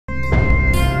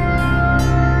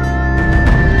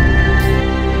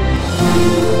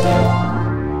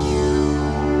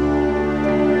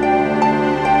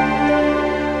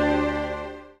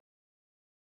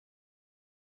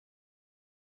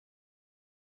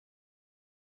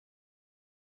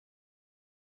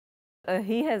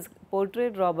he has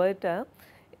portrayed Roberta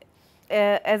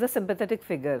as a sympathetic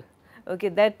figure. Okay,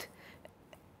 that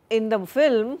in the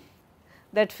film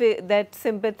that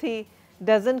sympathy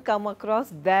doesn't come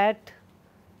across that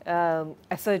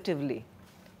assertively.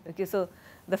 Okay, so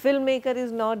the filmmaker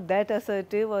is not that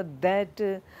assertive or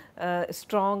that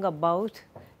strong about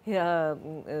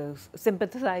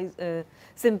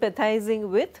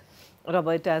sympathizing with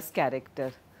Roberta's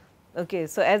character. Okay,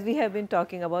 so as we have been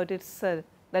talking about, it's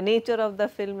the nature of the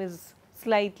film is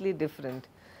slightly different.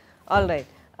 All right.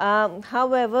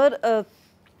 However,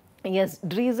 yes,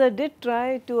 Dreiser did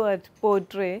try to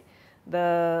portray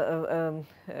the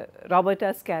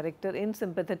Roberta's character in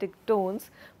sympathetic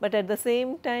tones, but at the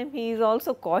same time he is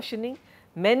also cautioning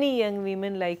many young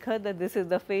women like her that this is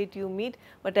the fate you meet,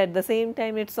 but at the same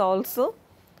time it is also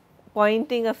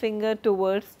pointing a finger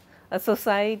towards a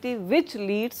society which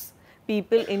leads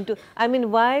people into, I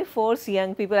mean, why force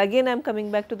young people? Again, I am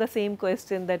coming back to the same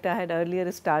question that I had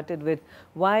earlier started with.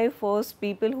 Why force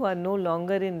people who are no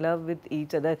longer in love with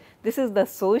each other? This is the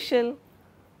social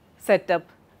setup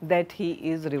that he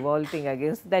is revolting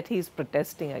against, that he is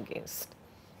protesting against.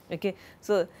 Okay.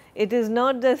 So, it is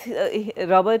not just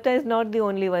Roberta is not the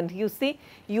only one. You see,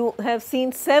 you have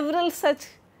seen several such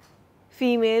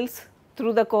females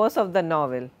through the course of the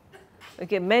novel.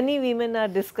 Okay, many women are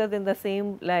discussed in the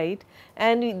same light,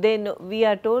 and then we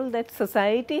are told that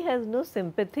society has no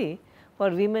sympathy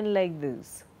for women like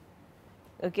this.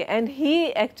 Okay, and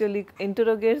he actually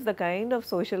interrogates the kind of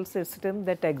social system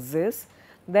that exists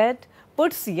that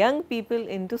puts young people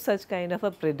into such kind of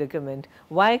a predicament.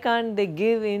 Why can't they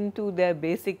give in to their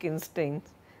basic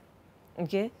instincts,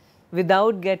 okay,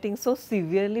 without getting so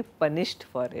severely punished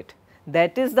for it?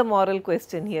 That is the moral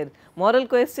question here. Moral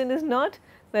question is not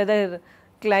whether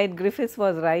Clyde Griffiths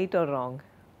was right or wrong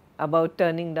about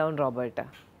turning down Roberta.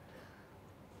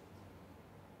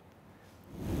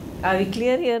 Are we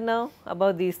clear here now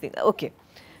about these things? Okay.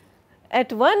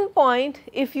 At one point,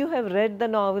 if you have read the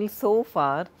novel so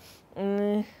far,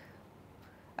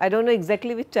 I do not know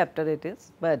exactly which chapter it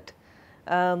is, but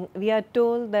we are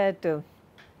told that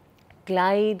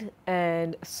Clyde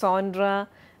and Sondra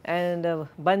and a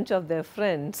bunch of their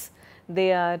friends,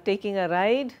 they are taking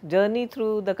a journey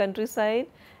through the countryside,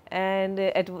 and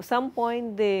at some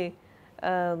point they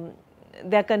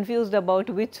are confused about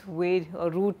which way or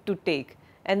route to take,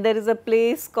 and there is a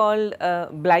place called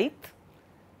Blythe,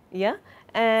 yeah,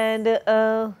 and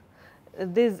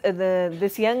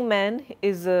this young man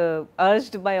is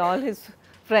urged by all his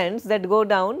friends that go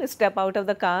down, step out of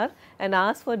the car and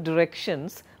ask for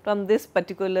directions from this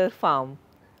particular farm,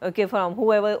 okay, from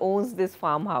whoever owns this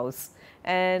farmhouse.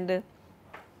 And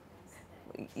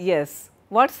yes,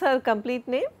 what's her complete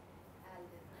name?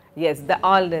 Yes, the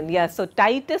Alden, yeah. So,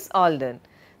 Titus Alden,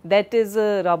 that is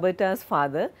Roberta's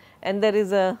father, and there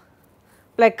is a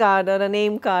placard or a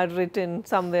name card written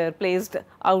somewhere placed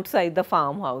outside the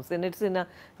farmhouse, and it is in a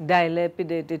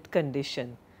dilapidated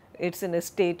condition. It is in a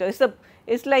state,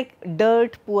 it's like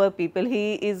dirt poor people.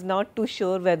 He is not too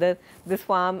sure whether this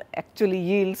farm actually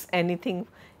yields anything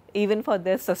even for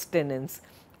their sustenance.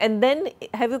 And then,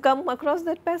 have you come across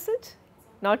that passage?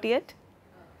 Not yet?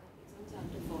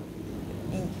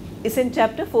 It's in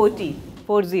chapter 40,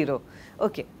 40.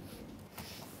 Okay.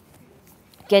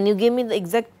 Can you give me the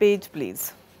exact page,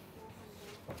 please?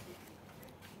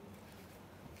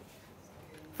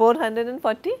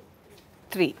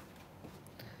 443.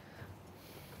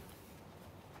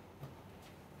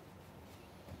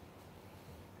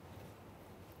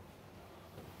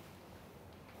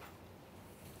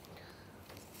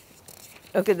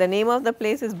 Okay, the name of the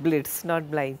place is Blitz,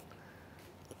 not Blythe.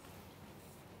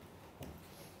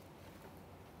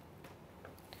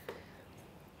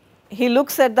 He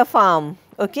looks at the farm,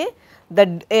 okay,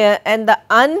 and the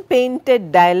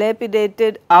unpainted,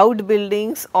 dilapidated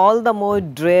outbuildings, all the more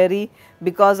dreary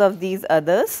because of these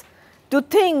others. To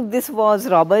think this was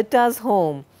Roberta's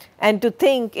home, and to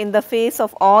think in the face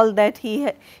of all that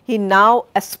he now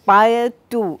aspired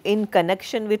to in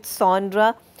connection with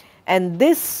Sondra and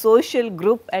this social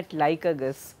group at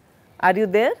Lycurgus. Are you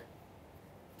there?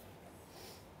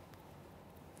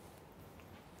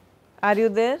 Are you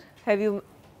there? Have you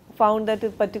found that a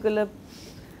particular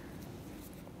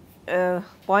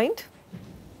point?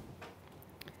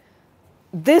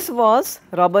 This was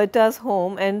Roberta's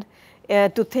home, and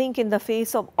to think in the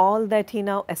face of all that he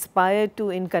now aspired to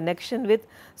in connection with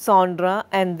Sondra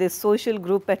and this social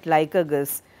group at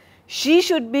Lycurgus, she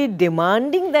should be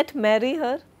demanding that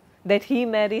he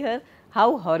marry her.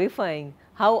 How horrifying,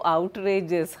 how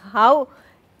outrageous, how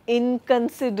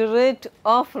inconsiderate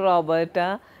of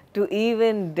Roberta to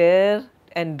even dare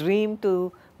and dream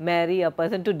to marry a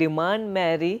person, to demand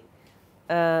marry,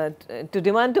 to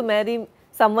demand to marry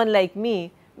someone like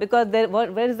me, because there,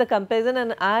 where is the comparison?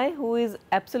 And I, who is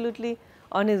absolutely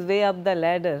on his way up the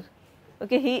ladder,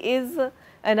 okay, he is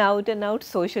an out and out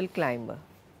social climber.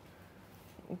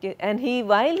 Okay, and he,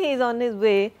 while he is on his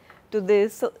way to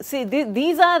this, so see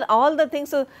these are all the things.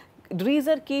 So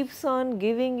Dreiser keeps on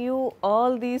giving you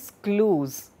all these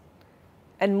clues,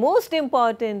 and most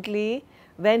importantly,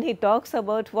 when he talks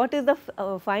about what is the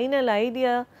final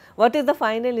idea, what is the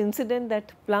final incident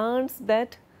that plants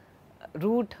that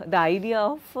root, the idea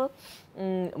of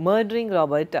murdering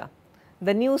Roberta,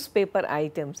 the newspaper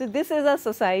item. So this is a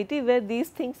society where these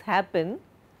things happen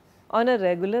on a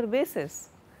regular basis.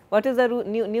 What is the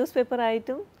newspaper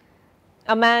item?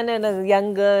 A man and a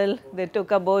young girl, they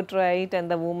took a boat ride and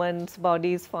the woman's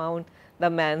body is found, the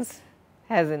man's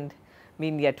hasn't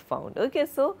been yet found. Okay,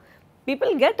 so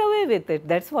people get away with it,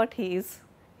 that is what he is,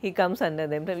 he comes under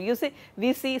them. You see,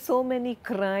 we see so many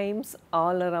crimes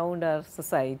all around our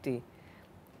society,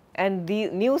 and the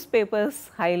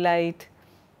newspapers highlight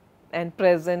and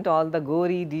present all the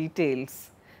gory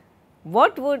details.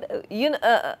 What would,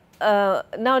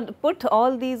 now put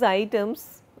all these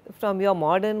items from your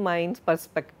modern mind's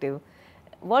perspective,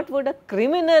 what would a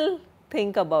criminal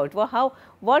think about?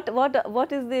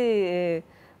 What is the,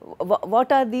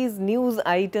 what are these news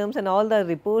items and all the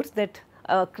reports that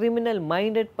a criminal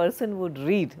minded person would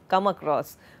read, come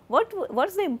across?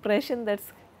 What's the impression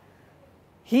that's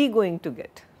he going to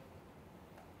get?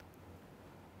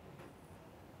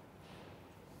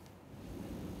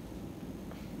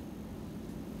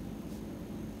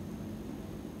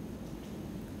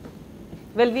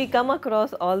 Well, we come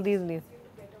across all these news.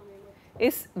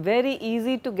 It's very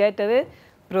easy to get away,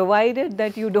 provided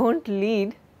that you don't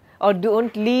lead or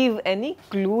don't leave any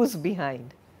clues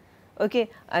behind. Okay,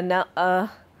 and now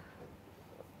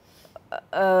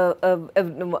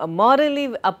a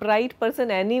morally upright person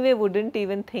anyway wouldn't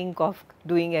even think of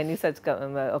doing any such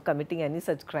or committing any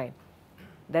such crime.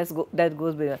 That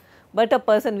goes beyond. But a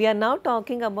person, we are now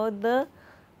talking about the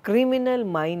criminal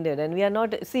minded, and we are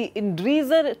not, see, in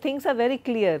Dreiser things are very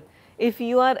clear. If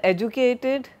you are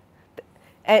educated,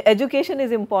 education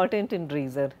is important in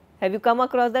Dreiser. Have you come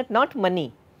across that? Not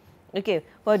money. Okay,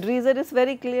 for Dreiser it's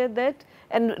very clear that,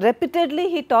 and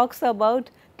repeatedly he talks about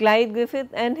Clyde Griffith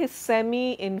and his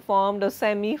semi-informed or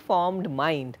semi-formed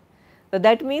mind. So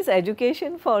that means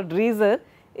education for Dreiser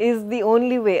is the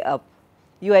only way up.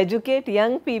 You educate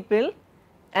young people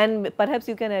and perhaps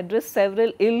you can address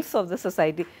several ills of the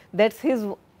society. That's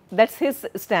his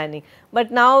standing. But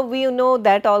now we know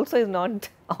that also is not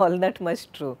all that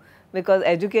much true, because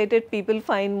educated people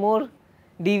find more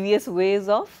devious ways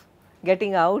of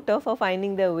getting out of or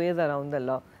finding their ways around the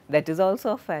law. That is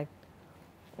also a fact.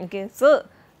 Okay. So,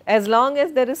 as long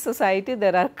as there is society,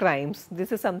 there are crimes.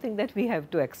 This is something that we have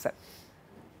to accept.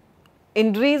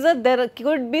 In Dreiser, there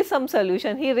could be some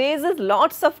solution. He raises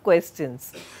lots of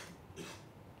questions,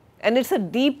 and it is a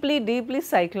deeply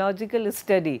psychological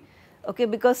study, okay,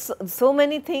 because so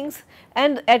many things.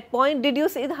 And at point, did you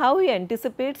see how he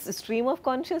anticipates stream of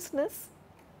consciousness?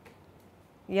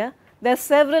 Yeah, there are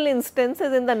several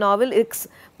instances in the novel,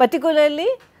 particularly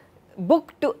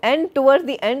book 2 and towards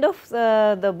the end of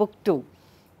the book 2,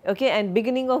 okay, and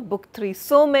beginning of book 3,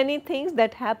 so many things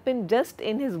that happen just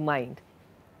in his mind.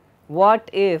 What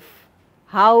if,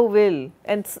 how will,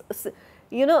 and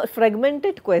you know,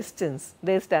 fragmented questions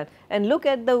they start, and look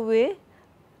at the way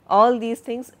all these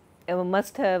things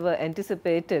must have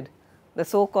anticipated the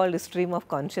so called stream of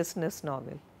consciousness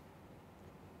novel.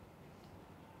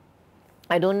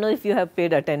 I do not know if you have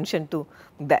paid attention to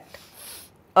that.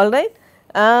 Alright.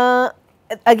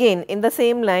 Again in the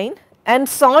same line, and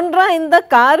Sondra in the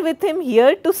car with him,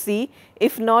 here to see,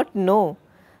 if not know,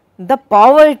 the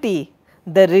poverty,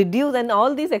 the reduced, and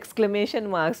all these exclamation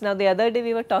marks. Now, the other day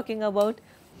we were talking about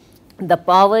the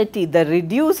poverty, the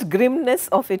reduced grimness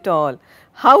of it all,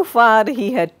 how far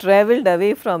he had travelled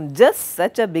away from just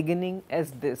such a beginning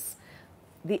as this.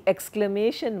 The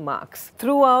exclamation marks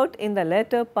throughout in the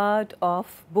latter part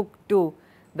of book 2,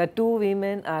 the two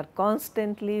women are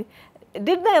constantly,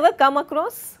 did they ever come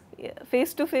across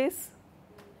face to face?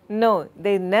 No,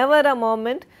 there is never a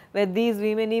moment where these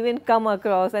women even come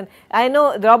across. And I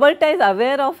know Roberta is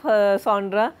aware of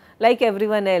Sondra like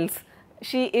everyone else.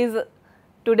 She is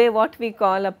today what we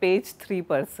call a page 3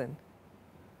 person.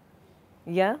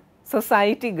 Yeah,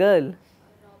 society girl. Roberta,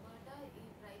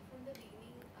 right from the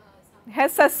beginning,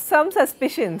 Has some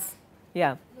suspicions.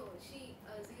 Yeah. no, she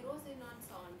zeroes in on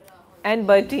Sondra. And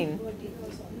Bertine. No,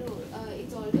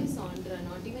 it's always Sondra,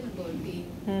 not even Bertine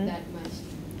that much.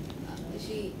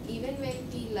 She, even when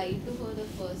he lied to her the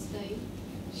first time,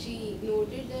 she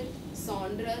noted that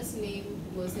Sondra's name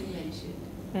wasn't mentioned.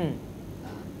 Hmm.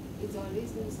 It's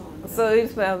always been Sondra. So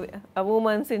it's a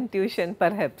woman's intuition,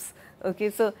 perhaps. Okay,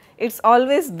 so it's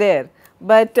always there.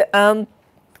 But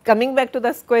coming back to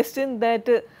this question, that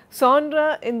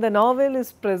Sondra in the novel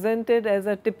is presented as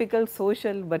a typical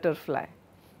social butterfly.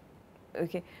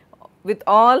 Okay, with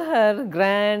all her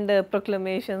grand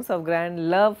proclamations of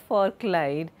grand love for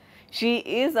Clyde, she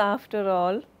is after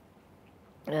all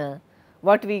uh,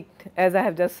 what we, as I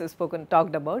have just spoken,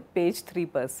 talked about, page 3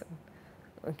 person.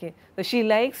 Okay. So, she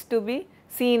likes to be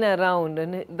seen around,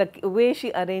 and the way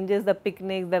she arranges the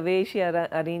picnics, the way she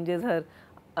arranges her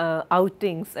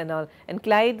outings and all, and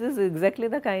Clyde is exactly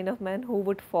the kind of man who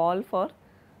would fall for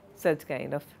such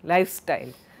kind of lifestyle.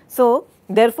 So,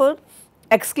 therefore,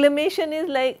 exclamation is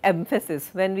like emphasis.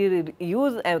 When we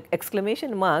use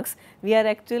exclamation marks, we are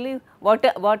actually, what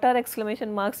are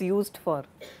exclamation marks used for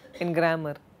in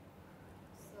grammar?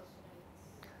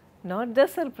 Not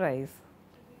just surprise.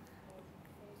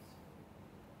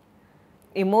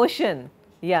 Emotion,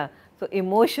 yeah. So,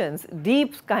 emotions,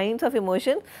 deep kinds of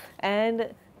emotion,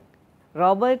 and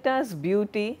Roberta's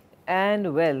beauty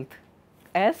and wealth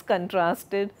as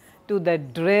contrasted to the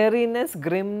dreariness,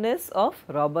 grimness of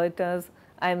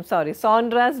I am sorry,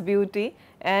 Sondra's beauty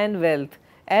and wealth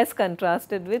as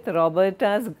contrasted with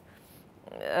Roberta's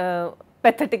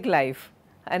pathetic life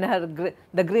and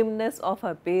the grimness of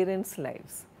her parents'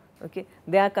 lives. Okay.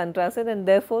 They are contrasted, and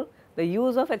therefore, the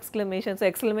use of exclamation. So,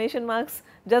 exclamation marks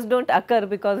just do not occur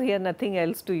because he has nothing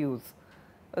else to use.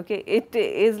 Okay. It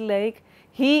is like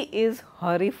he is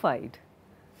horrified.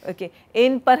 Okay.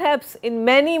 In perhaps in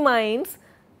many minds,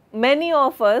 many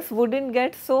of us would not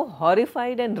get so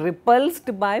horrified and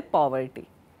repulsed by poverty.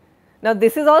 Now,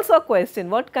 this is also a question,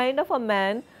 what kind of a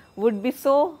man would be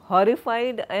so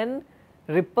horrified and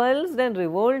repulsed and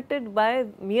revolted by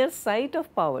mere sight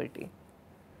of poverty?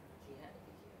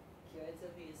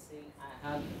 Kiyoizabe is saying,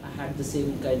 I had the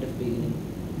same kind of beginning.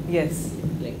 Yes.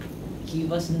 Like, he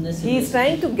was in this. He is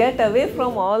trying to get away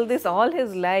from all this all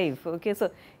his life. Okay,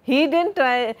 so he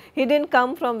didn't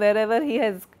come from wherever he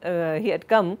had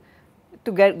come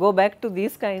to go back to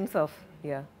these kinds of,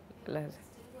 yeah.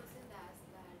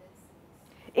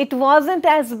 It wasn't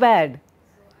as bad.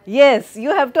 Yes, you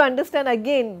have to understand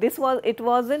again, it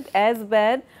wasn't as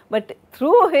bad, but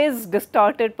through his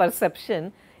distorted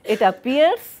perception, it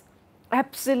appears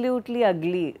absolutely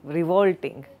ugly,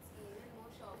 revolting,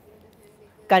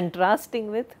 contrasting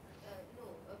with.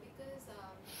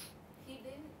 Because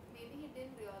maybe he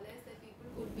didn't realize that people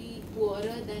could be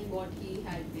poorer than what he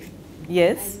had been.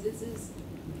 Yes.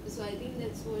 And so I think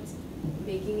that's what's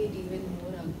making it even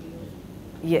more uglier.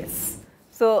 Yes.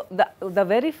 So, the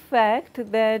very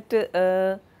fact that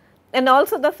and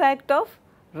also the fact of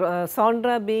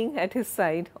Sondra being at his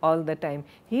side all the time,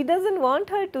 he does not want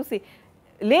her to see.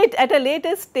 At a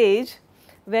later stage,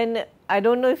 when I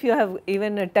do not know if you have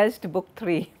even touched book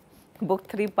 3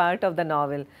 part of the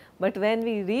novel, but when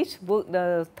we reach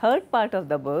the third part of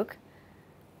the book,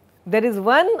 there is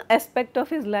one aspect of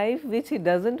his life which he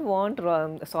does not want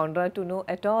Sondra to know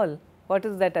at all. What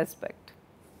is that aspect?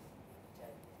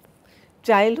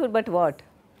 Childhood, but what?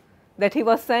 That he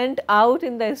was sent out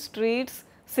in the streets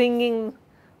singing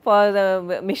for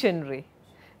the missionary.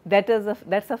 That's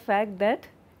a fact that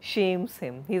shames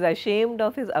him. He is ashamed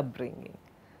of his upbringing.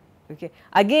 Okay.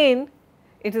 Again,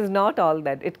 it is not all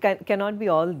that. It cannot be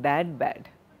all that bad.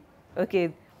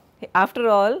 Okay. After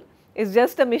all, it's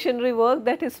just a missionary work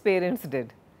that his parents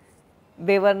did.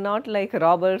 They were not like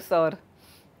robbers or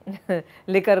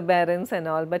liquor barons and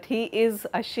all, but he is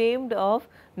ashamed of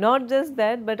not just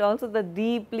that, but also the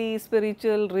deeply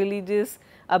spiritual, religious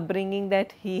upbringing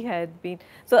that he had been.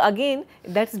 So, again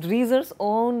that is Dreiser's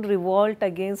own revolt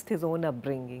against his own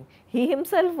upbringing. He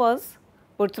himself was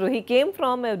put through, he came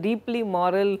from a deeply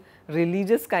moral,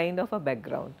 religious kind of a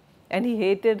background, and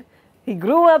he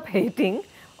grew up hating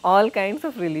all kinds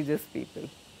of religious people.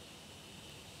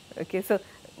 Okay, so,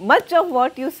 much of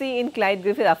what you see in Clyde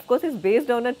Griffith, of course, is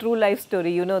based on a true life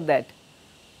story, you know that.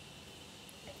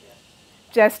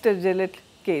 Chester Gillett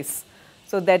case.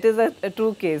 So, that is a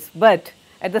true case, but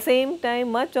at the same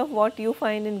time much of what you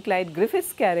find in Clyde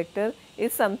Griffith's character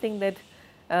is something that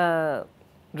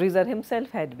Dreiser himself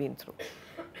had been through.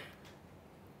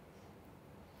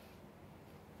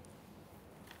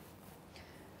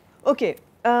 Okay.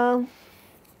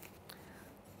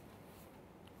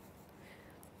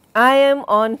 I am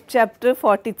on chapter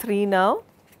 43 now.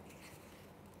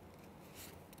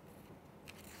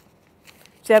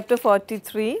 Chapter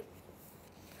 43,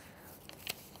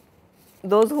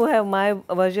 those who have my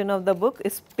version of the book,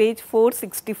 is page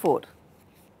 464.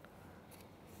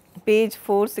 page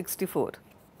 464.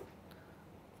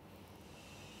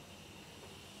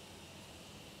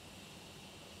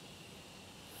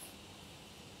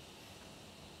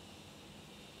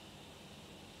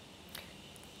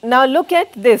 Now look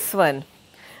at this one.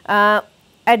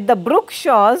 At the brook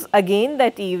shores again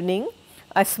that evening,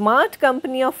 a smart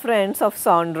company of friends of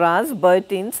Saundra's,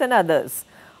 Bertin's and others.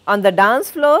 On the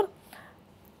dance floor,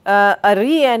 a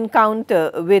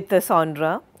re-encounter with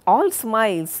Saundra, all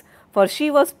smiles, for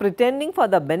she was pretending for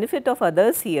the benefit of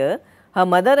others here, her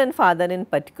mother and father in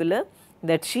particular,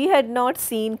 that she had not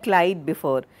seen Clyde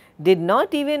before, did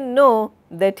not even know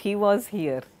that he was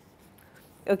here.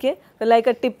 Okay. So, like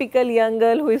a typical young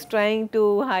girl who is trying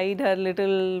to hide her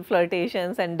little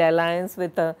flirtations and dalliance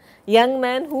with a young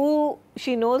man who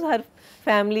she knows her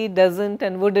family does not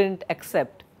and would not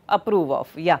accept, approve of.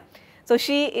 Yeah. So,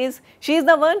 she is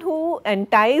the one who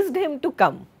enticed him to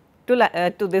come to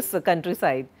this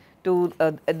countryside, to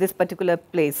this particular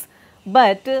place.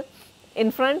 But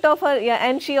in front of her, yeah,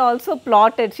 and she also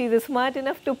plotted, she is smart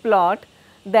enough to plot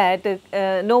that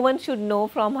no one should know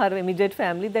from her immediate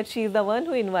family that she is the one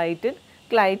who invited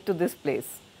Clyde to this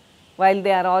place, while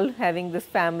they are all having this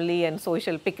family and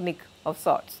social picnic of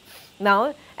sorts.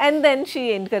 Now, and then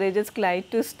she encourages Clyde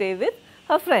to stay with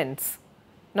her friends,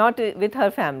 not with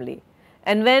her family.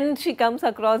 And when she comes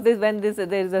across this, when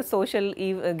there is a social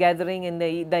gathering in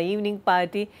the evening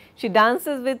party, she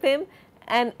dances with him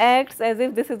and acts as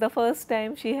if this is the first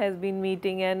time she has been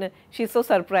meeting, and she is so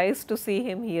surprised to see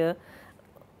him here.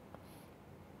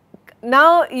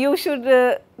 Now, you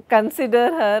should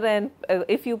consider her, and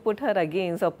if you put her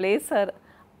against or place her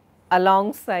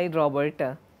alongside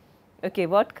Roberta, okay,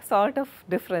 what sort of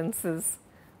differences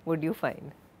would you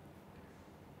find?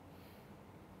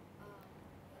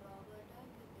 Roberta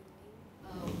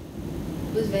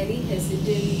was very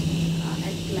hesitant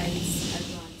at Clyde's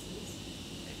advances.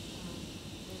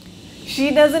 She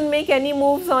does not make any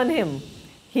moves on him,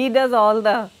 he does all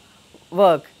the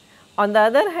work. On the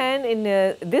other hand, in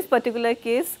this particular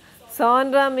case,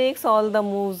 Saundra makes all the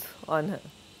moves on her.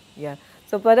 Yeah.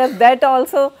 So, perhaps that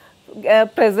also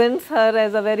presents her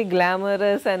as a very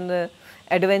glamorous and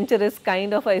adventurous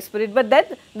kind of a spirit, but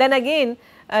that then again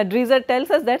Dreiser tells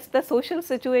us that is the social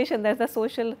situation, that is the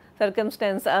social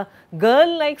circumstance. A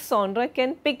girl like Saundra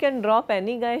can pick and drop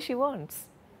any guy she wants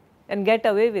and get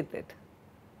away with it.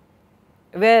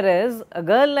 Whereas, a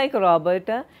girl like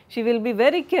Roberta, she will be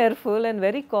very careful and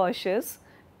very cautious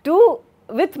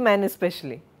with men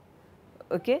especially.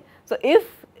 Okay. So,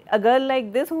 if a girl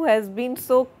like this who has been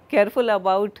so careful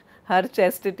about her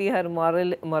chastity, her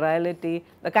morality,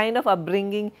 the kind of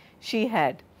upbringing she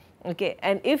had, okay,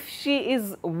 and if she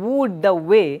is wooed the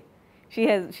way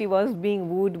she was being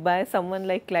wooed by someone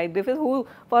like Clyde Griffiths,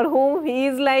 for whom he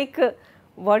is like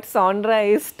what Saundra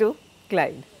is to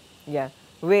Clyde. Yeah.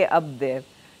 Way up there,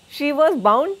 she was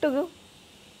bound to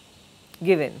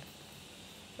give in.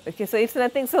 Okay, so, it is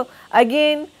nothing. So,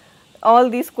 again all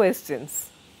these questions.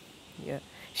 Yeah.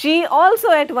 She also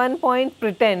at one point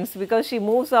pretends, because she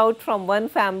moves out from one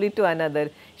family to another.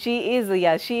 She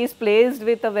is placed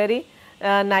with a very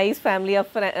nice family of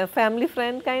family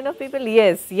friend kind of people.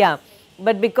 Yes, yeah,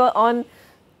 but because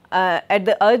at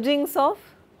the urgings of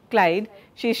Clyde,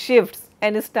 she shifts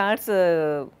and starts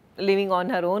living on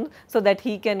her own, so that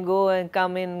he can go and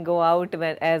come in, go out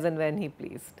as and when he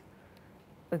pleased.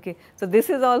 Okay. So, this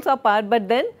is also a part, but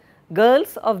then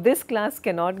girls of this class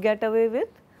cannot get away with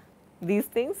these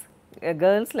things,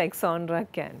 girls like Saundra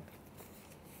can.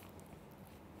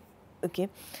 Okay.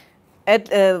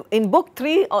 In book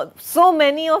 3, so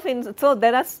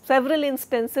there are several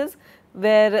instances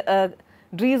where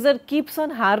Dreiser keeps on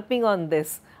harping on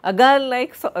this. A girl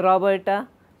like Roberta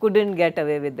could not get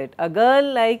away with it. A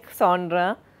girl like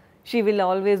Saundra, she will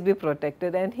always be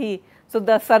protected, and so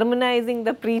the sermonizing,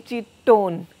 the preachy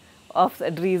tone of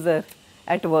Dreiser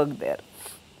at work there.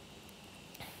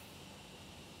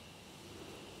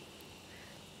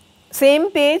 Same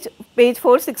page, page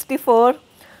 464,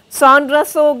 Saundra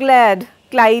so glad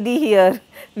Clyde here,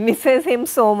 misses him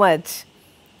so much.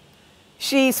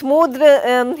 She smoothed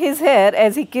his hair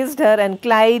as he kissed her, and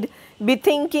Clyde,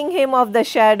 bethinking him of the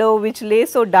shadow which lay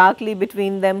so darkly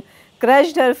between them,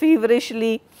 crushed her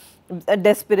feverishly,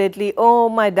 desperately. Oh,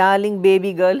 my darling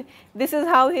baby girl. This is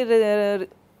how he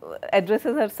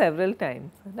addresses her several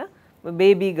times,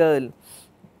 baby girl.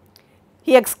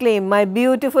 He exclaimed, my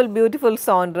beautiful, beautiful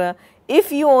Saundra,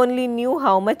 if you only knew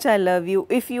how much I love you,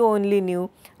 if you only knew,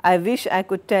 I wish I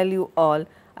could tell you all,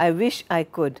 I wish I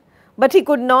could. But he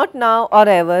could not now or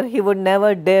ever, he would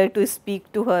never dare to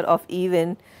speak to her of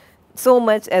even so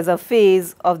much as a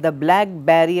phase of the black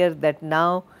barrier that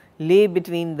now lay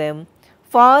between them,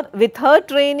 for with her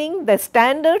training, the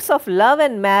standards of love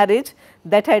and marriage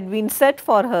that had been set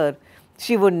for her,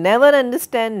 she would never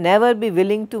understand, never be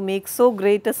willing to make so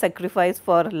great a sacrifice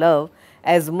for love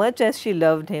as much as she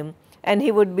loved him, and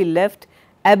he would be left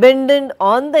abandoned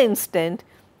on the instant,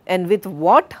 and with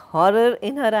what horror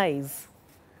in her eyes.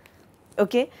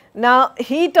 Okay. Now,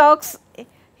 he talks,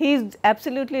 he is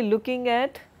absolutely looking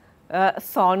at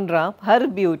Sondra, her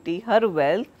beauty, her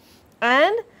wealth,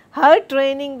 and her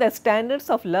training, the standards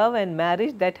of love and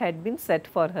marriage that had been set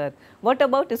for her. What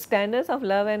about the standards of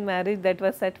love and marriage that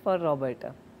were set for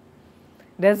Roberta?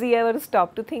 Does he ever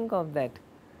stop to think of that?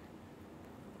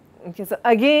 Okay, so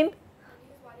again,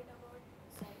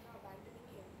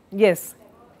 yes,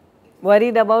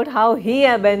 worried about how he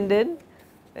abandoned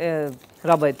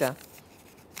Roberta.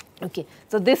 Okay.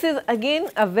 So, this is again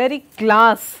a very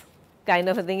class kind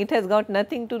of a thing, it has got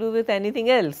nothing to do with anything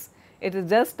else. It is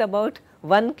just about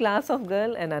one class of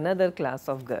girl and another class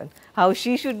of girl, how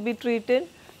she should be treated,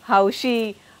 how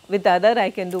she with other I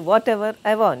can do whatever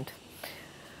I want.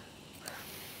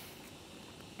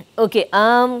 Okay,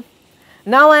 now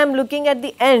I am looking at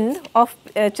the end of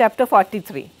chapter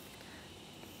 43,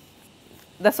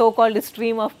 the so called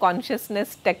stream of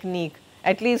consciousness technique,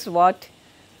 at least what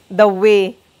the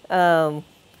way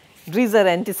Dreiser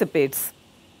anticipates.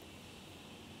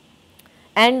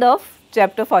 End of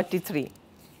chapter 43.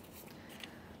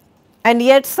 And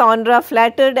yet Sondra,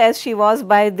 flattered as she was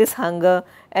by this hunger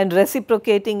and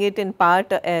reciprocating it in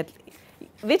part,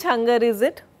 which hunger is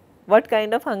it? What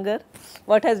kind of hunger?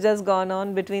 What has just gone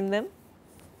on between them?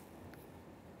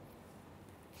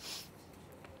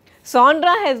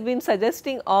 Sondra has been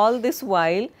suggesting all this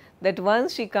while that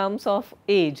once she comes of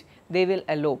age, they will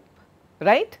elope,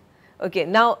 right? Okay.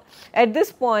 Now, at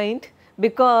this point,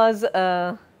 because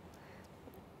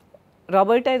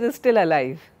Roberta is still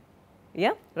alive,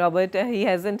 yeah, Roberta, he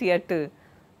hasn't yet,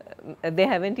 they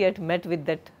haven't yet met with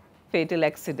that fatal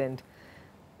accident.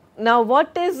 Now,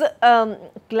 what is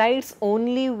Clyde's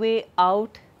only way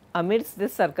out amidst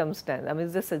this circumstance,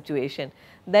 amidst this situation,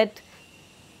 that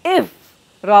if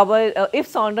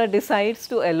if Sondra decides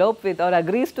to elope with or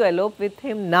agrees to elope with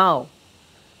him now,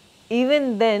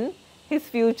 even then his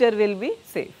future will be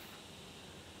safe.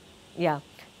 Yeah.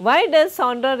 Why does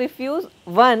Sondra refuse?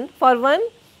 For one,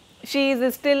 she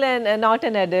is still not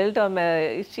an adult,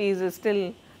 or she is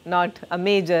still not a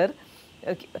major.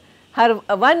 Okay.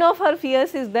 One of her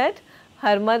fears is that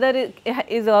her mother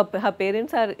her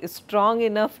parents are strong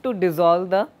enough to dissolve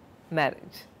the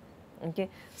marriage. Okay.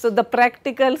 So, the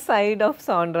practical side of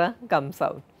Sondra comes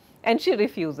out and she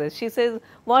refuses. She says,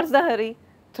 what is the hurry?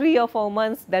 3 or 4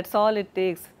 months, that is all it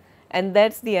takes, and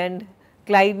that is the end.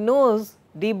 Clyde knows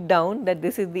deep down that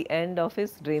this is the end of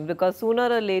his dream, because sooner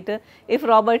or later, if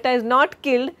Roberta is not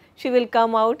killed, she will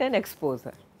come out and expose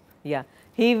her. Yeah,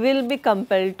 he will be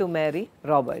compelled to marry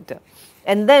Roberta.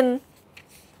 And then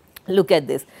look at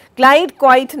this, Clyde,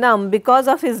 quite numb because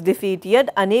of his defeat, yet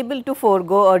unable to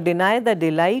forego or deny the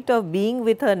delight of being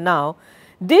with her now,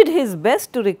 did his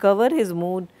best to recover his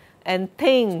mood and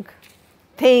think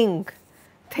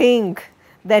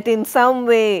that in some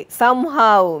way,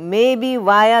 somehow, maybe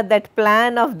via that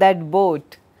plan of that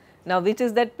boat. Now, which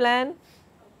is that plan?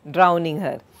 Drowning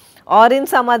her, or in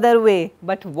some other way,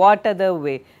 but what other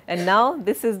way? And now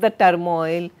this is the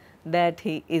turmoil that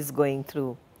he is going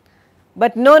through.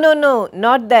 But no,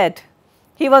 not that.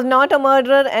 He was not a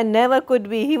murderer and never could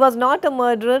be. He was not a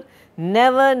murderer,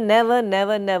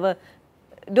 never.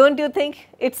 Don't you think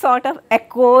it sort of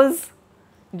echoes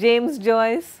James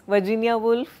Joyce, Virginia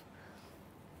Woolf?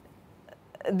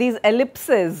 These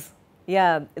ellipses,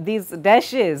 yeah, these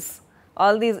dashes,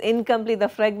 all these incomplete, the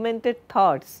fragmented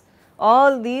thoughts,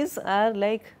 all these are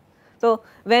like, so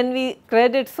when we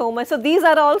credit so much, so these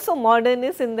are also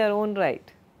modernists in their own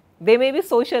right. They may be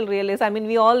social realists. I mean,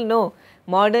 we all know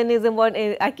modernism, what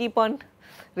I keep on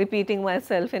repeating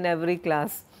myself in every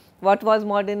class. What was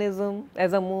modernism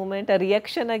as a movement? A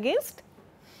reaction against?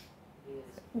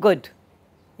 Good.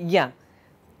 Yeah.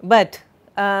 But,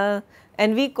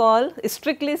 and we call,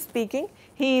 strictly speaking,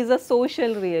 he is a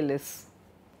social realist,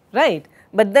 right.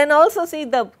 But then also see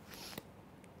the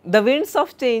winds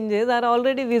of changes are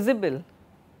already visible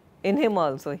in him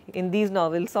also, in these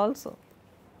novels also.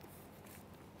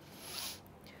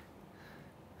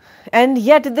 And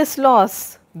yet this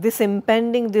loss, this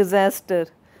impending disaster,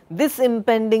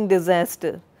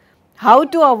 how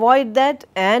to avoid that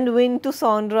and win to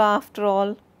Sondra after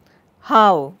all?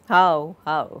 How?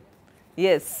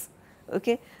 Yes,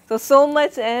 okay. So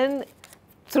much, and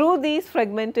through these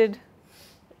fragmented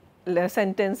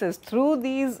sentences, through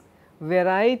these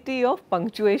variety of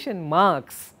punctuation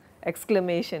marks,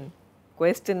 exclamation,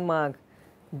 question mark,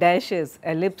 dashes,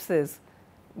 ellipses,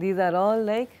 these are all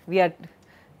like we are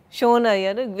shown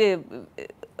a,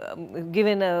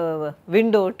 given a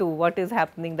window to what is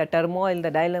happening, the turmoil, the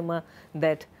dilemma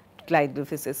that Clyde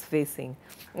Griffiths is facing.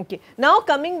 Okay. Now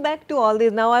coming back to all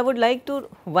this, now I would like to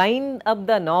wind up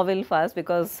the novel fast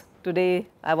because today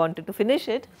I wanted to finish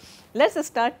it. Let us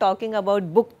start talking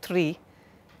about book 3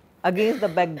 against the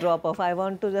backdrop of, I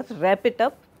want to just wrap it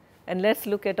up and let us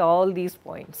look at all these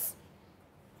points.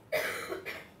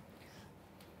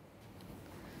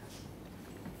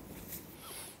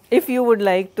 If you would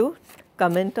like to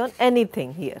comment on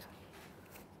anything here.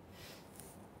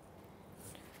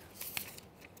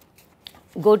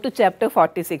 Go to chapter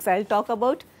 46, I will talk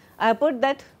about, I put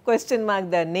that question mark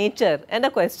there, nature and a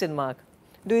question mark.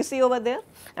 Do you see over there?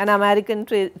 An American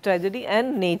tragedy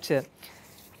and nature.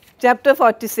 Chapter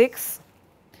 46.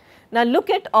 Now look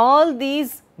at all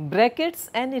these brackets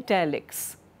and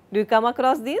italics. Do you come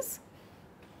across these?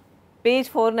 Page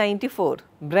 494,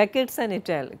 brackets and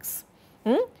italics.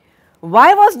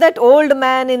 Why was that old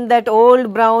man in that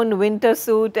old brown winter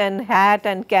suit and hat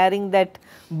and carrying that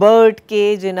bird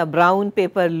cage in a brown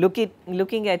paper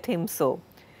looking at him so?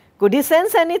 Could he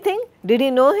sense anything? Did he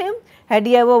know him? Had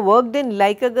he ever worked in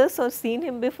Lycurgus or seen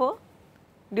him before?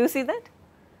 Do you see that?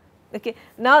 Okay.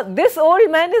 Now, this old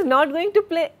man is not going to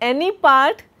play any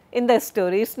part in the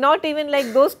story. It is not even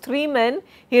like those 3 men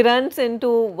he runs into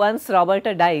once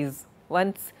Roberta dies.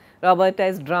 Once Roberta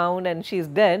is drowned and she is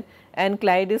dead, and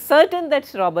Clyde is certain that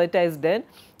Roberta is dead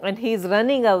and he is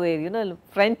running away,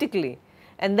 frantically,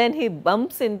 and then he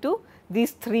bumps into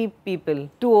these 3 people,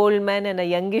 2 old men and a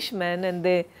youngish man, and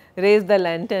they raise the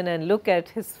lantern and look at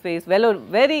his face. Well, a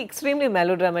very extremely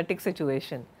melodramatic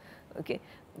situation. Okay.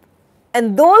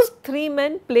 And those 3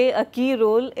 men play a key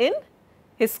role in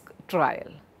his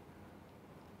trial.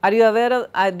 Are you aware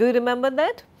of, do you remember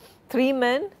that? 3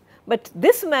 men, but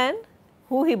this man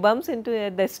who he bumps into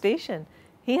at the station,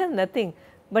 he has nothing,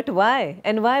 but why?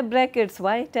 And why brackets,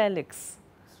 why italics?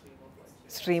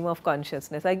 Stream of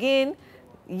consciousness. Again,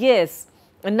 yes,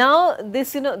 now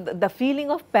this, the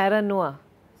feeling of paranoia.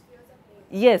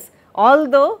 Yes,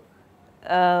 although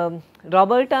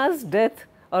Roberta's death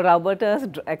or Roberta's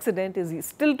accident is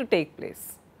still to take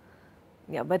place.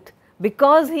 Yeah, but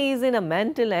because he is in a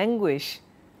mental anguish,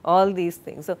 all these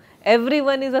things. So,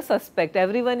 everyone is a suspect,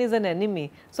 everyone is an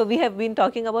enemy. So, we have been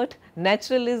talking about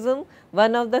naturalism,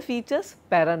 one of the features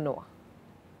paranoia,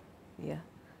 yeah,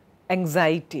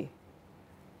 anxiety,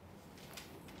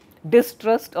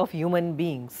 distrust of human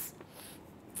beings.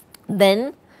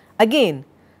 Then again,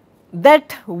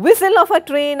 that whistle of a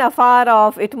train afar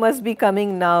off, it must be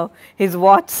coming now, his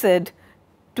watch said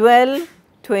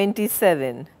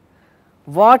 12:27.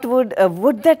 What would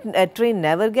that train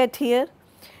never get here?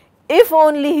 If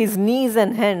only his knees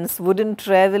and hands would not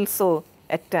travel so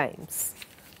at times.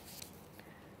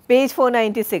 Page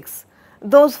 496,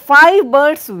 those 5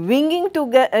 birds winging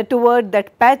toward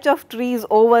that patch of trees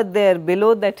over there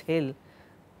below that hill,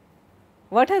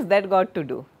 what has that got to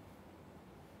do?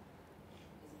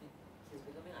 He's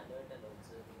becoming alert and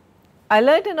observing.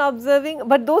 Alert and observing,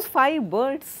 but those 5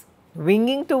 birds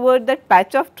winging toward that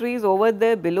patch of trees over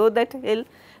there below that hill.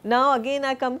 Now again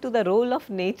I come to the role of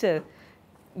nature.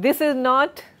 This is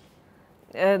not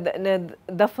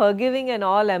the forgiving and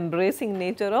all embracing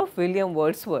nature of William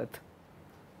Wordsworth.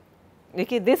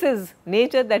 Okay, this is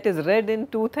nature that is red in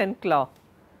tooth and claw.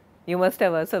 You must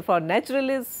have, so for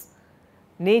naturalists,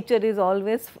 nature is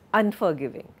always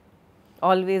unforgiving,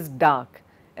 always dark,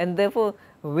 and therefore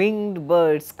winged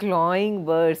birds, clawing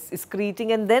birds,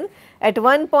 screeching, and then at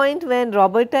one point when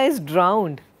Roberta is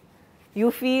drowned, you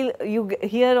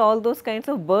hear all those kinds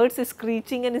of birds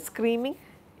screeching and screaming.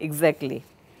 Exactly.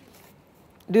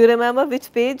 Do you remember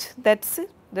which page that's on?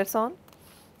 511.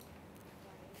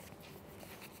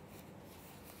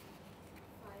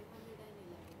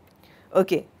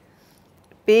 Okay,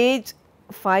 page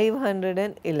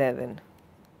 511.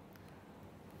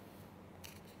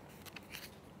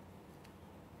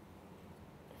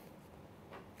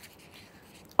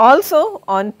 Also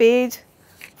on page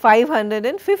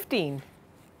 515.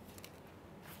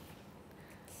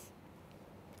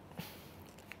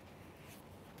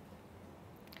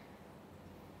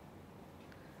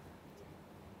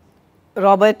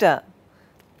 Roberta,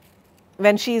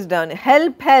 when she is down,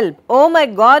 help, help, oh my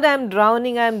God, I am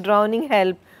drowning,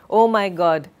 help, oh my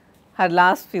God, her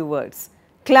last few words,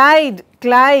 Clyde,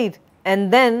 Clyde,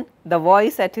 and then the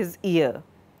voice at his ear.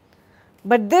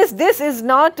 But this is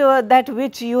not that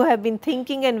which you have been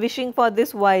thinking and wishing for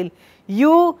this while,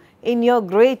 you in your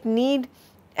great need,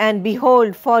 and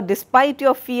behold, for despite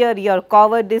your fear, your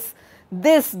cowardice,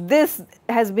 this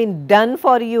has been done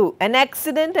for you. An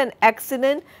accident,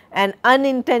 an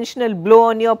unintentional blow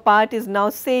on your part is now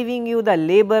saving you the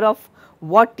labor of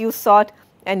what you sought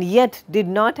and yet did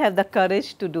not have the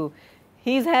courage to do.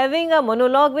 He is having a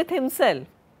monologue with himself,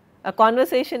 a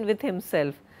conversation with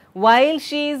himself, while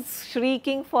she is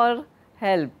shrieking for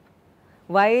help,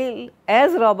 while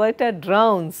as Roberta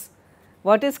drowns.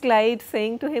 What is Clyde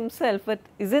saying to himself? But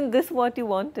isn't this what you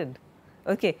wanted?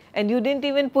 Okay, and you didn't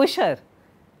even push her.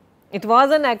 It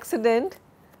was an accident.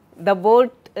 The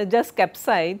boat just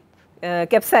capsized.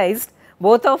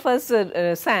 Both of us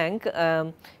sank.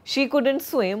 She couldn't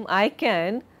swim. I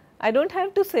can. I don't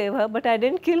have to save her, but I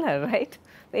didn't kill her, right?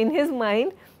 In his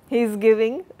mind, he is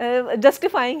giving,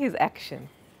 justifying his action.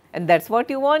 And that is what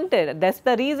you wanted. That is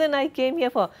the reason I came here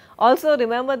for. Also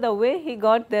remember the way he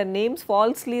got their names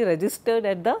falsely registered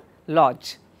at the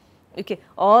lodge. Okay.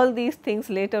 All these things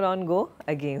later on go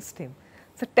against him.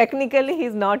 So, technically he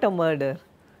is not a murderer,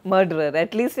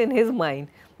 at least in his mind.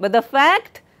 But the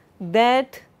fact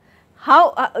that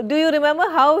how, do you remember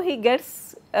how he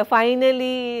gets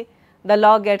finally the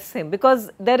law gets him? Because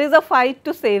there is a fight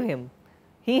to save him.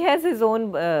 He has his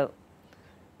own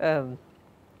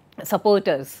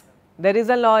supporters. There is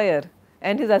a lawyer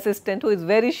and his assistant who is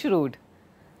very shrewd.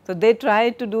 So, they try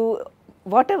to do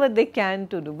whatever they can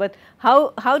to do, but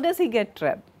how does he get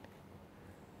trapped?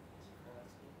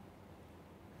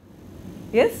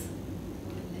 Yes?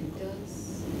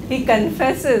 He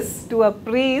confesses to a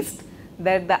priest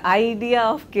that the idea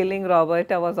of killing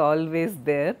Roberta was always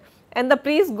there, and the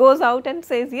priest goes out and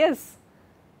says, yes,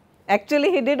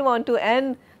 actually he did want to,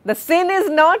 and the sin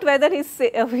is not whether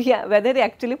whether he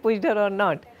actually pushed her or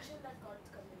not.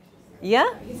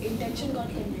 Yeah? His intention got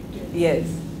convicted. Yes.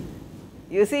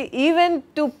 You see, even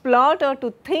to plot or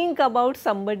to think about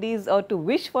somebody's or to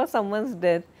wish for someone's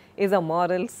death is a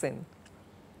moral sin.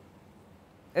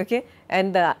 Okay?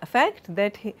 And the fact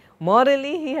that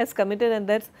morally he has committed, and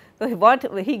that's so what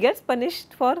he gets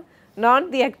punished for,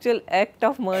 not the actual act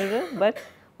of murder, but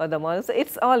for the moral. So, it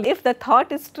is all, if the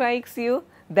thought strikes you,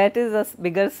 that is a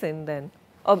bigger sin then,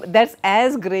 or that is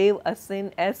as grave a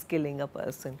sin as killing a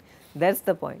person. That is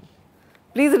the point.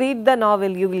 Please read the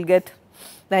novel, you will get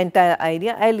the entire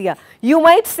idea. Elia, you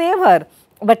might save her,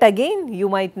 but again you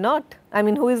might not. I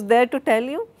mean, who is there to tell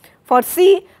you? For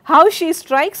see how she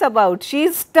strikes about, she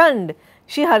is stunned.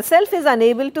 She herself is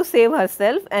unable to save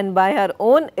herself, and by her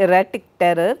own erratic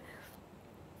terror,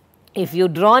 if you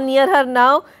draw near her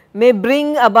now, may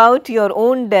bring about your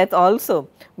own death also.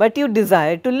 But you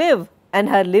desire to live, and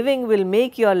her living will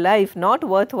make your life not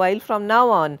worthwhile from now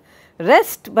on.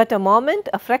 Rest but a moment,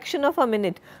 a fraction of a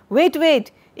minute. Wait,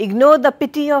 wait, ignore the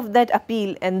pity of that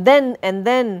appeal, and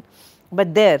then,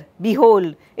 but there,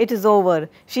 behold, it is over.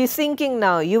 She is sinking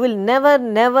now. You will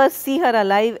never see her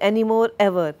alive any more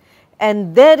ever.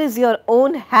 And there is your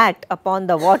own hat upon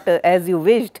the water as you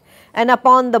wished, and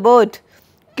upon the boat,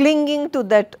 clinging to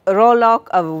that rowlock,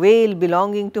 a whale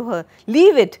belonging to her.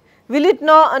 Leave it. Will it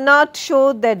not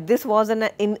show that this was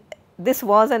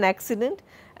an accident?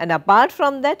 And apart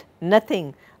from that,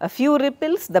 nothing. A few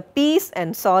ripples, the peace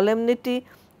and solemnity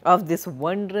of this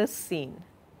wondrous scene.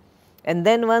 And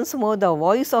then once more the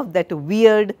voice of that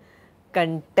weird,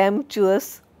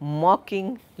 contemptuous,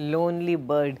 mocking, lonely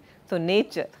bird. So,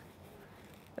 nature.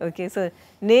 Okay, so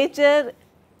nature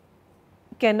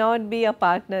cannot be a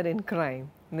partner in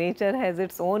crime. Nature has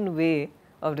its own way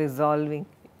of resolving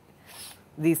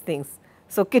these things.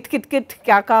 So, kit kit kit,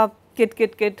 kaka, kit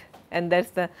kit kit, and that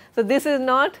is the. So, this is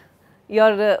not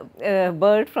your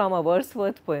bird from a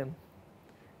Wordsworth poem.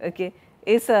 Okay,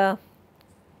 it's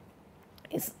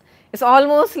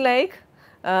almost like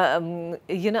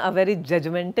you know, a very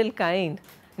judgmental kind,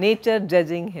 nature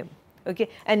judging him. Okay,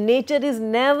 and nature is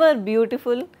never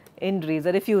beautiful in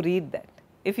Dreiser. If you read that,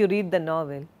 if you read the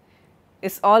novel,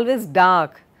 it's always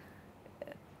dark,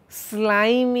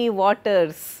 slimy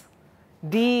waters,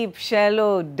 deep,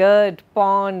 shallow, dirt,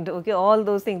 pond, okay, all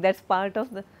those things. That's part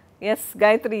of the. Yes,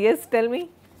 Gayatri, yes, tell me,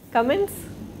 comments?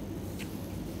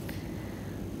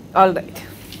 All right.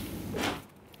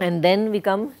 And then we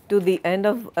come to the end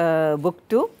of book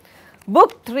 2.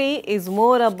 Book 3 is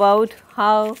more about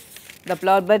how the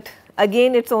plot, but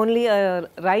again it is only a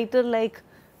writer like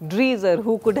Dreiser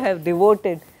who could have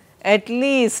devoted at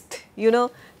least, you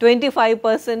know,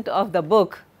 25% of the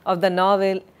book, of the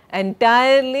novel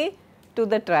entirely to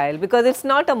the trial, because it is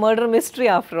not a murder mystery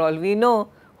after all. We know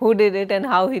who did it and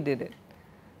how he did it.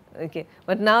 Okay.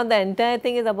 But now the entire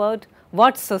thing is about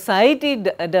what society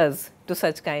does to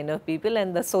such kind of people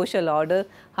and the social order,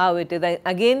 how it is.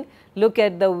 Again, look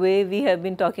at the way we have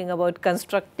been talking about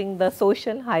constructing the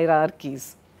social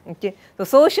hierarchies. Okay. So,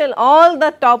 social, all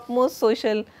the topmost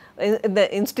social the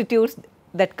institutes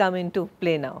that come into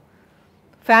play now,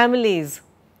 families,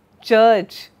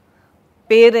 church,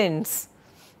 parents,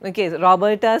 okay,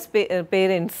 Roberta's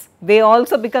parents, they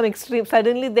also become extreme,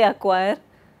 suddenly they acquire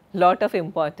lot of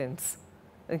importance.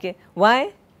 Okay.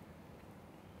 Why?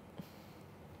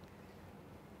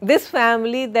 This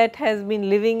family that has been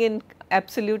living in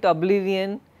absolute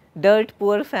oblivion, dirt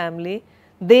poor family,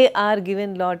 they are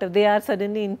given lot of, they are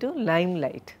suddenly into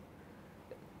limelight,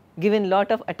 given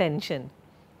lot of attention.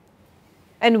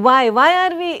 And why? Why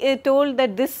are we told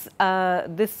that this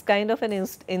kind of an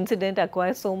incident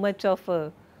acquires so much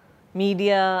of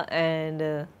media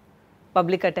and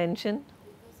public attention?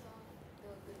 Because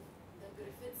of the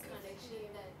Griffiths connection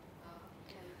that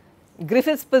like,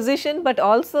 Griffith's position, but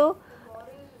also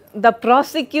the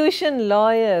prosecution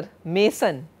lawyer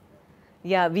Mason.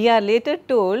 Yeah, we are later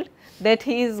told that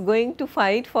he is going to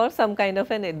fight for some kind of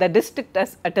the district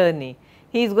attorney.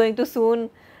 He is going to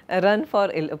soon run for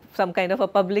some kind of a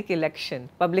public election,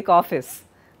 public office,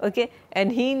 okay,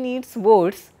 and he needs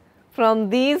votes from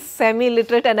these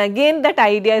semi-literate, and again that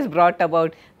idea is brought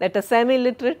about that a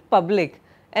semi-literate public,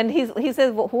 and he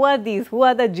says, who are these, who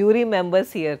are the jury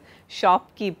members here?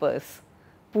 Shopkeepers,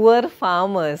 poor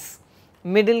farmers,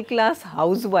 middle class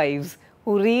housewives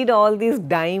who read all these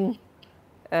dime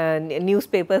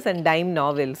newspapers and dime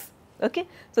novels. Okay.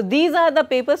 So, these are the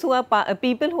papers who are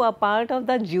people who are part of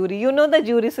the jury. You know the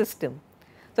jury system.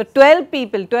 So, 12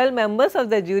 people, 12 members of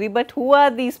the jury, but who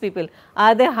are these people?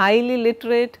 Are they highly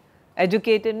literate,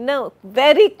 educated? No,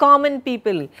 very common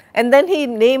people, and then he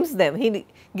names them, he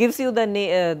gives you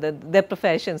their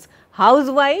professions.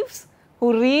 Housewives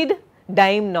who read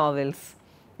dime novels.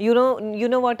 You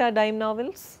know what are dime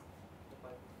novels?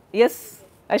 Yes,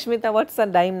 Ashmita, what's a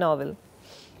dime novel?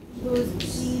 Those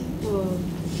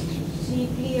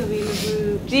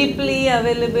cheaply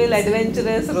available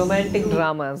adventurous romantic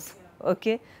dramas.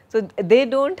 Okay. So, they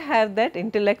do not have that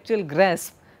intellectual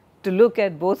grasp to look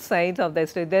at both sides of the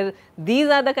story. These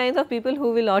are the kinds of people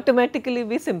who will automatically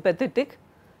be sympathetic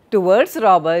towards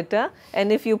Roberta,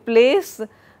 and if you place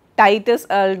Titus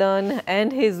Eldon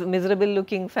and his miserable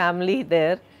looking family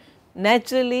there,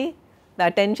 naturally the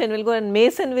attention will go and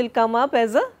Mason will come up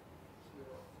as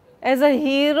a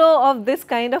hero of this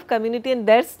kind of community, and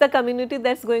that is the community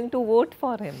that is going to vote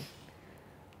for him.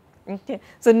 Okay.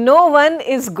 So, no one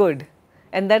is good,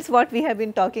 and that is what we have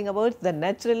been talking about, the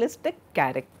naturalistic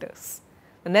characters.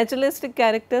 The naturalistic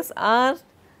characters are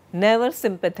never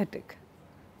sympathetic.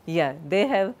 Yeah, they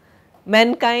have,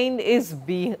 mankind is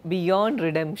beyond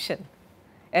redemption.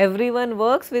 Everyone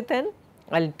works with an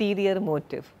ulterior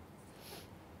motive.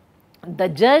 The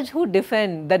judge who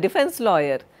the defense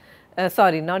lawyer,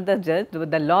 sorry, not the judge,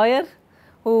 the lawyer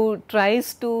who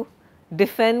tries to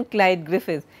defend Clyde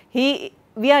Griffiths,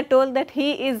 we are told that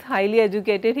he is highly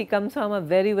educated, he comes from a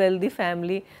very wealthy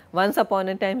family. Once upon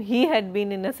a time he had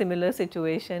been in a similar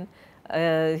situation,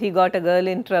 he got a girl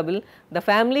in trouble. The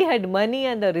family had money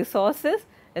and the resources,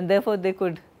 and therefore they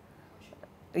could,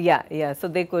 so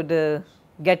they could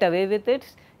get away with it.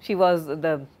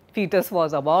 The fetus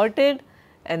was aborted,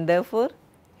 and therefore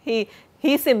he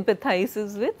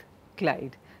sympathizes with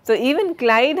Clyde. So, even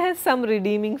Clyde has some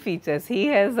redeeming features, he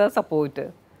has a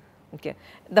supporter. Okay.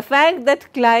 The fact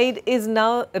that Clyde is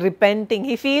now repenting,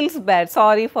 he feels bad,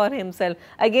 sorry for himself,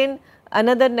 again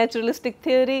another naturalistic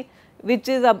theory which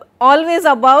is always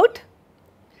about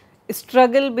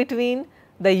struggle between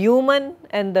the human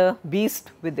and the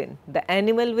beast within, the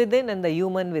animal within and the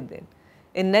human within.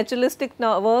 In naturalistic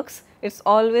works, it is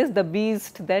always the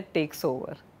beast that takes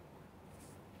over.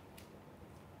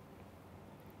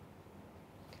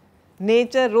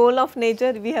 Nature, role of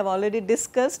nature we have already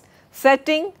discussed.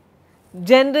 Setting,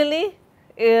 generally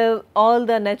all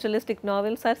the naturalistic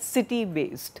novels are city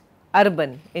based,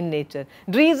 urban in nature.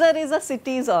 Dreiser is a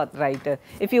cities writer.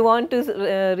 If you want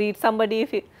to read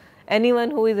somebody, anyone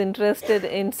who is interested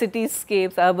in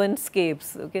cityscapes,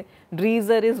 urbanscapes, okay,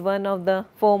 Dreiser is one of the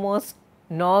foremost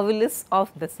novelists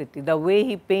of the city, the way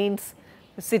he paints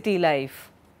city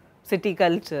life, city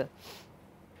culture.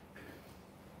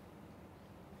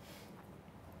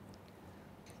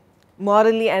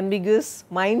 Morally ambiguous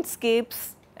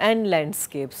mindscapes and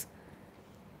landscapes.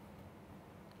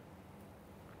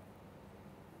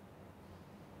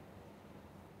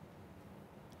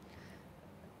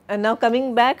 And now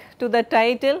coming back to the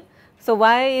title, so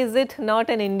why is it not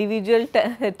an individual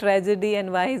tragedy,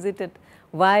 and why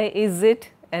is it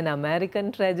an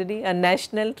American tragedy, a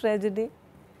national tragedy?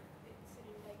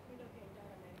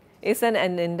 It's an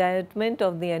indictment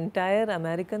of the entire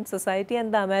American society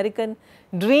and the American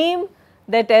dream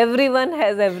that everyone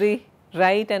has every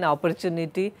right and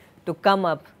opportunity to come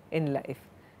up in life,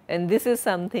 and this is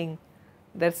something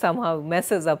that somehow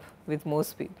messes up with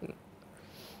most people.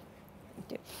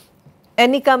 Okay.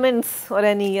 Any comments or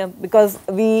any because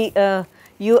we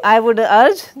I would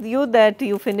urge you that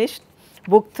you finish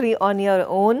book 3 on your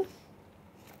own.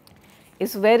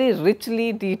 It's very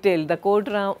richly detailed. The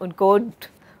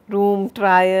courtroom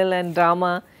trial and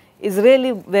drama is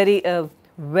really very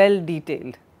well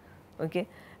detailed, okay.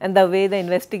 And the way the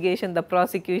investigation, the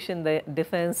prosecution, the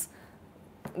defense,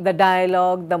 the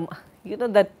dialogue,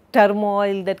 the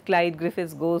turmoil that Clyde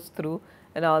Griffiths goes through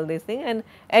and all these things, and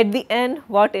at the end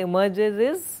what emerges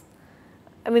is,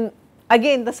 I mean,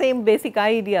 again the same basic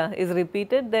idea is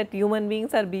repeated, that human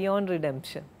beings are beyond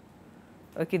redemption,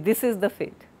 okay. This is the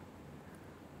fate.